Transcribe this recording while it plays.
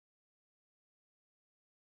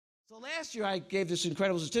So last year I gave this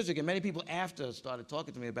incredible statistic, and many people after started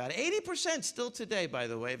talking to me about it. 80% still today, by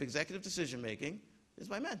the way, of executive decision making is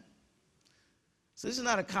by men. So this is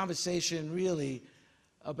not a conversation really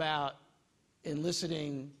about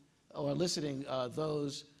eliciting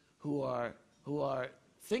those who are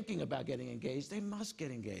thinking about getting engaged. They must get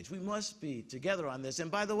engaged. We must be together on this. And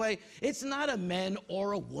by the way, it's not a men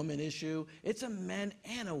or a woman issue. It's a men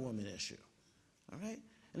and a woman issue. All right?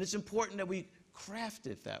 And it's important that we craft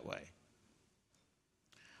it that way.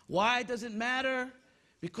 Why does it matter?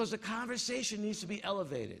 Because the conversation needs to be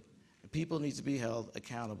elevated. And people need to be held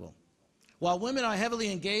accountable. While women are heavily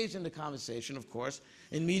engaged in the conversation, of course,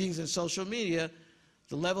 in meetings and social media,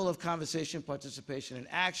 the level of conversation, participation, and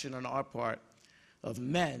action on our part of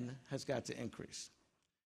men has got to increase.